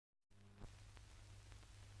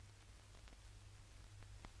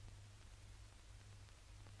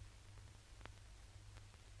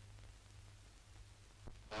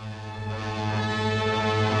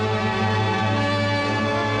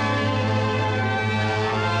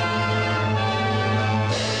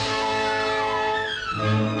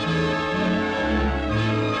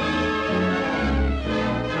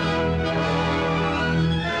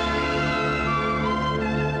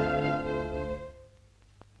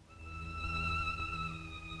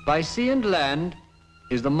By sea and land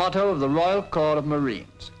is the motto of the Royal Corps of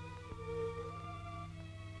Marines.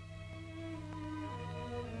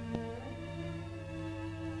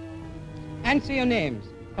 Answer your names.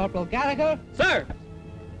 Corporal Gallagher. Sir.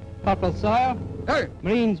 Corporal Sawyer. Sir.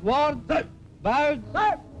 Marines Ward. Sir. Bowd.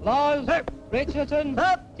 Sir. Laws. Sir. Richardson.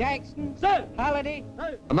 Sir. Jackson. Sir. Halliday.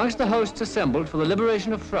 Sir. Amongst the hosts assembled for the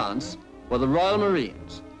liberation of France were the Royal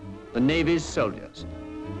Marines, the Navy's soldiers.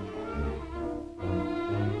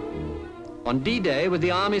 On D-Day, with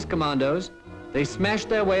the Army's commandos, they smashed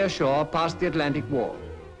their way ashore past the Atlantic Wall.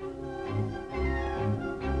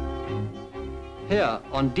 Here,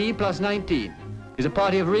 on D+19, is a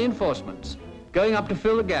party of reinforcements going up to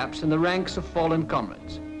fill the gaps in the ranks of fallen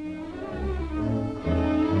comrades.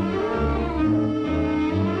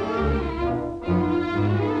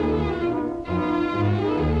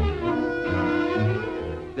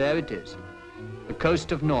 There it is, the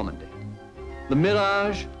coast of Normandy. The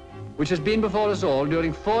mirage which has been before us all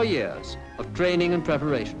during 4 years of training and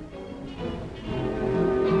preparation.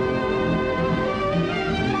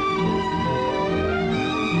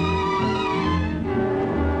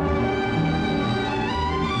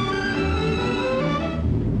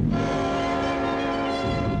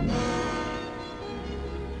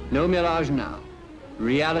 No mirage now,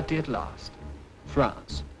 reality at last,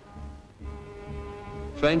 France.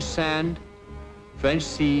 French sand, French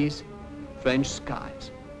seas, French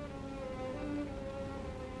skies.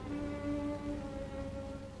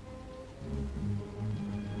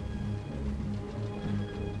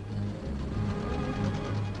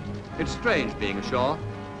 It's strange being ashore.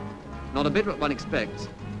 Not a bit what one expects.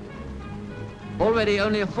 Already,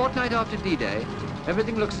 only a fortnight after D-Day,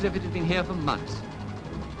 everything looks as if it had been here for months.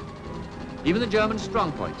 Even the German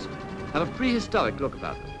strongpoints have a prehistoric look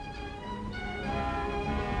about them.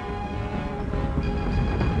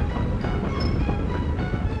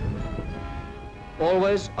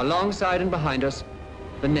 Always, alongside and behind us,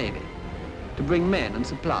 the Navy, to bring men and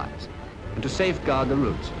supplies, and to safeguard the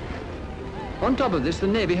routes. On top of this, the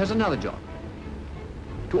Navy has another job,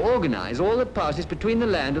 to organize all that passes between the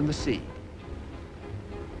land and the sea.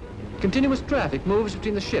 Continuous traffic moves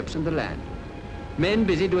between the ships and the land. Men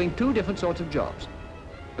busy doing 2 different sorts of jobs.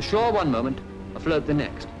 Ashore one moment, afloat the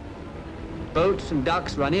next. Boats and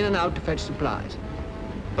ducks run in and out to fetch supplies.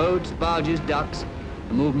 Boats, barges, ducks,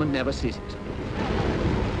 the movement never ceases.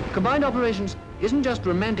 Combined operations isn't just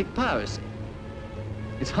romantic piracy.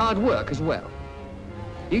 It's hard work as well.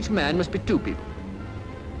 Each man must be 2 people.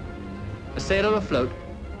 A sailor afloat,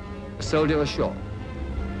 a soldier ashore.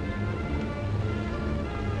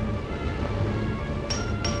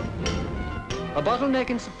 A bottleneck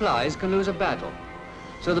in supplies can lose a battle,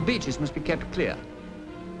 so the beaches must be kept clear.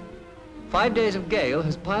 5 days of gale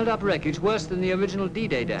has piled up wreckage worse than the original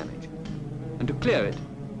D-Day damage, and to clear it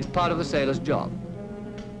is part of the sailor's job.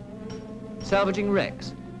 Salvaging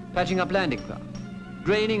wrecks, patching up landing craft,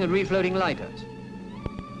 draining and refloating lighters,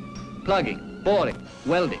 plugging, boring,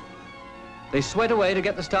 welding. They sweat away to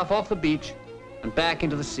get the stuff off the beach and back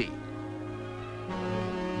into the sea.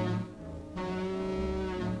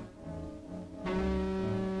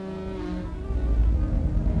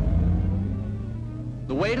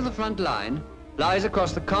 The way to the front line lies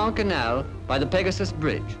across the Caen Canal by the Pegasus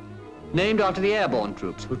Bridge, named after the airborne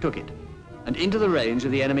troops who took it, and into the range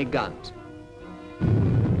of the enemy guns.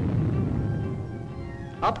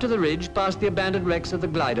 Up to the ridge, past the abandoned wrecks of the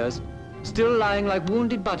gliders, still lying like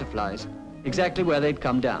wounded butterflies, exactly where they'd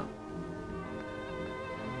come down.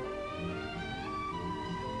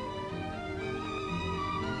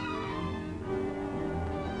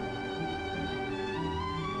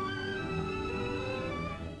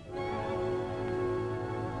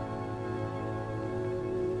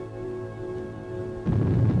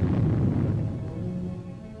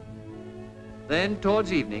 Then,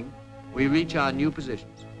 towards evening, we reach our new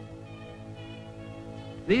positions.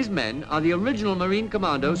 These men are the original Marine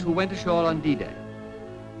commandos who went ashore on D-Day.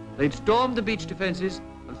 They'd stormed the beach defenses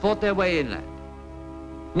and fought their way inland.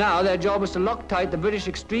 Now their job was to lock tight the British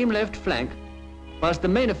extreme left flank whilst the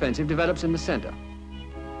main offensive develops in the center.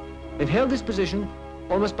 They've held this position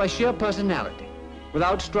almost by sheer personality,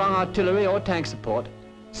 without strong artillery or tank support,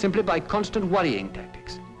 simply by constant worrying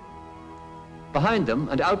tactics. Behind them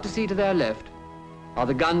and out to sea to their left are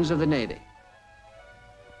the guns of the Navy.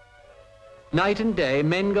 Night and day,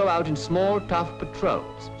 men go out in small, tough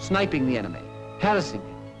patrols, sniping the enemy, harassing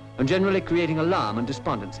him, and generally creating alarm and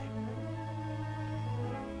despondency.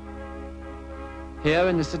 Here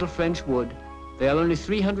in this little French wood, they are only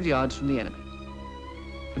 300 yards from the enemy.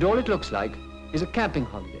 But all it looks like is a camping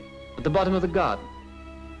holiday at the bottom of the garden,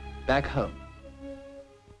 back home.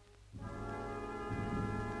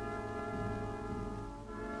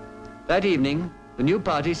 That evening, the new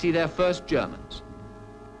party see their first Germans.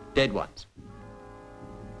 Dead ones.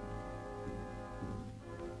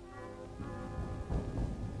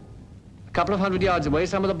 A couple of 100 yards away,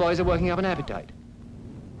 some of the boys are working up an appetite.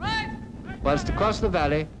 Whilst across the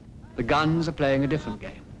valley, the guns are playing a different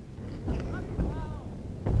game.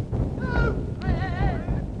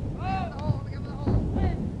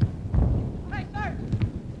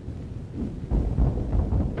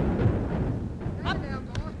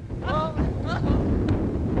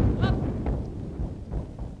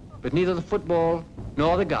 But neither the football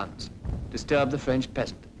nor the guns disturb the French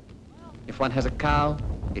peasant. If one has a cow,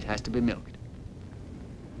 it has to be milked.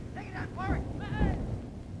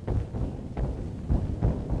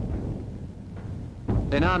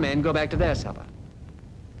 Then our men go back to their supper.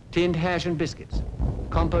 Tinned hash and biscuits,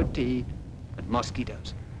 compote tea, and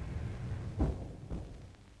mosquitoes.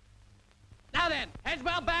 Now then, heads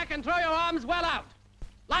well back and throw your arms well out.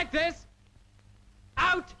 Like this.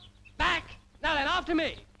 Out, back. Now then, after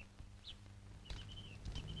me.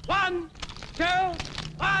 1, 2,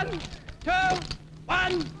 1, 2,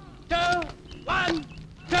 1, 2, 1,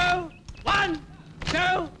 2, 1, 2,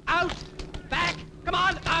 out, back. Come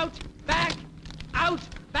on, out, back, out,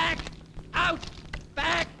 back, out,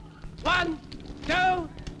 back. 1, 2,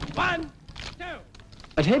 1, 2.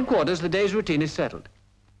 At headquarters, the day's routine is settled.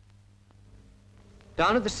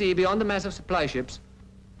 Down at the sea, beyond the mass of supply ships,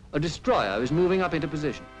 a destroyer is moving up into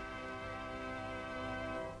position.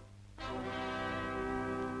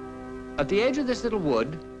 At the edge of this little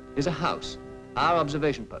wood is a house, our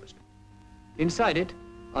observation post. Inside it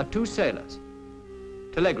are 2 sailors,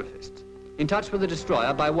 telegraphists, in touch with the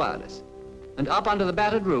destroyer by wireless. And up under the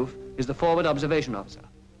battered roof is the forward observation officer.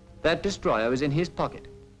 That destroyer is in his pocket.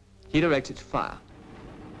 He directs its fire.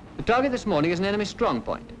 The target this morning is an enemy strong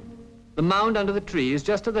point. The mound under the tree is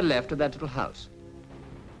just to the left of that little house.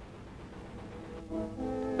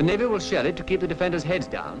 The Navy will shell it to keep the defenders' heads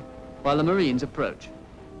down while the Marines approach.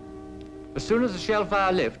 As soon as the shell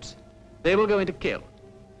fire lifts, they will go into kill,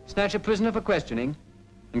 snatch a prisoner for questioning,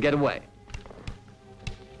 and get away.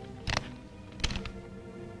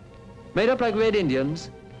 Made up like Red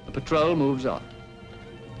Indians, the patrol moves on.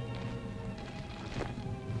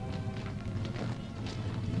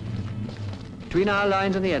 Between our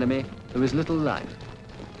lines and the enemy, there is little life.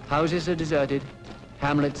 Houses are deserted,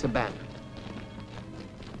 hamlets abandoned.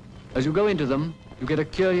 As you go into them, you get a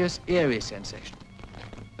curious, eerie sensation.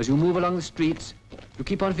 As you move along the streets, you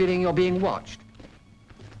keep on feeling you're being watched.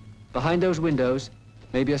 Behind those windows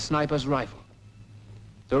may be a sniper's rifle.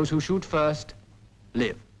 Those who shoot first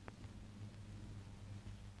live.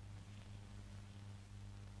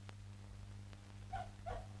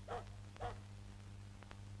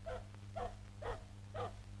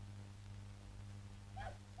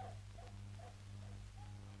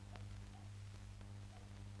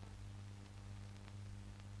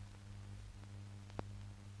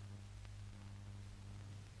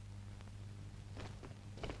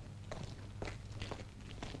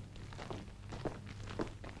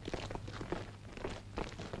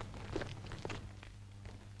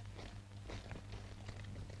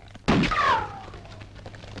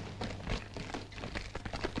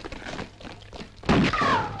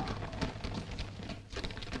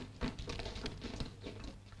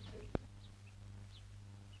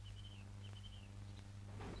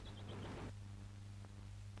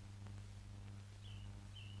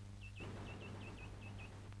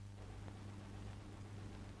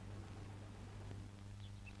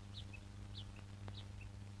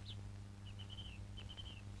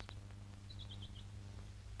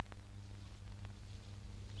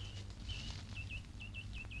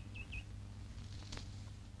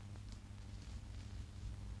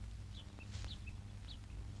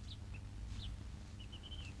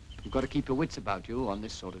 You've got to keep your wits about you on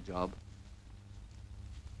this sort of job.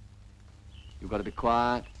 You've got to be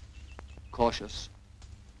quiet, cautious,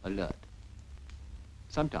 alert.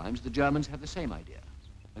 Sometimes the Germans have the same idea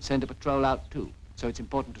and send a patrol out too, so it's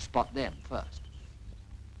important to spot them first.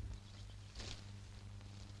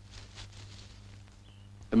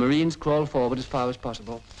 The Marines crawl forward as far as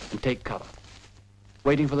possible and take cover,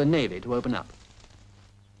 waiting for the Navy to open up.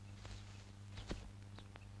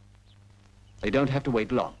 They don't have to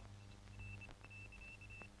wait long.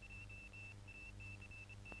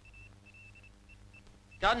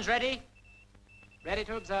 Guns ready? Ready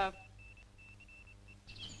to observe.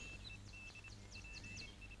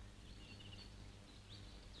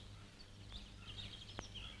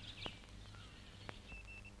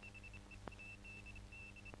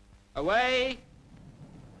 Away.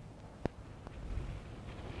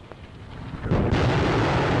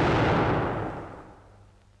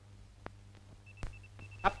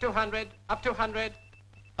 200, up 200.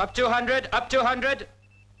 Up 200, up 200.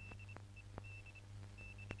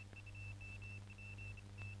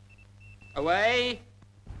 Away.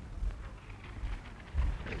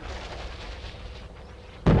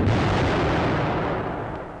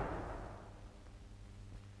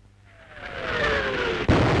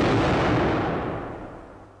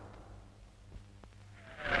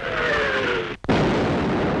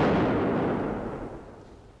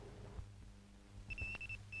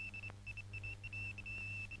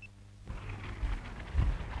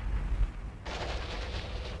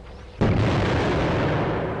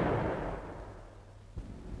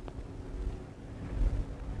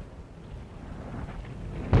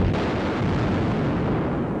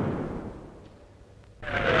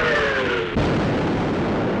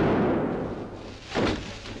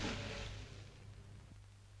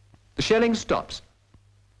 The shelling stops.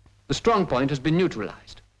 The strong point has been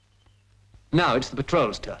neutralized. Now it's the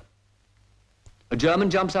patrol's turn. A German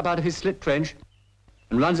jumps up out of his slit trench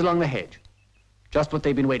and runs along the hedge. Just what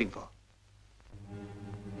they've been waiting for.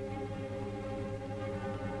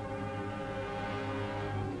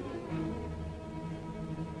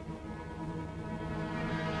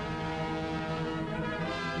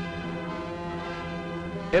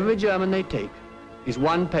 Every German they take is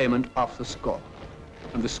one payment off the score.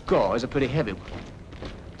 And the score is a pretty heavy one.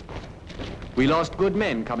 We lost good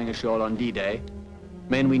men coming ashore on D-Day.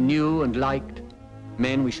 Men we knew and liked.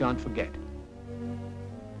 Men we shan't forget.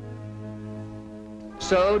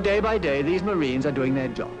 So, day by day, these Marines are doing their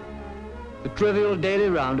job. The trivial daily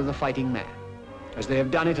round of the fighting man, as they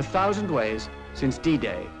have done it 1,000 ways since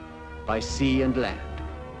D-Day, by sea and land.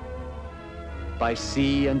 By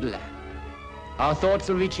sea and land. Our thoughts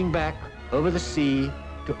are reaching back over the sea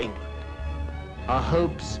to England. Our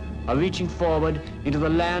hopes are reaching forward into the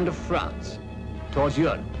land of France, towards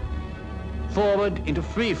Europe. Forward into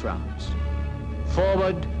free France.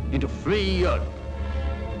 Forward into free Europe.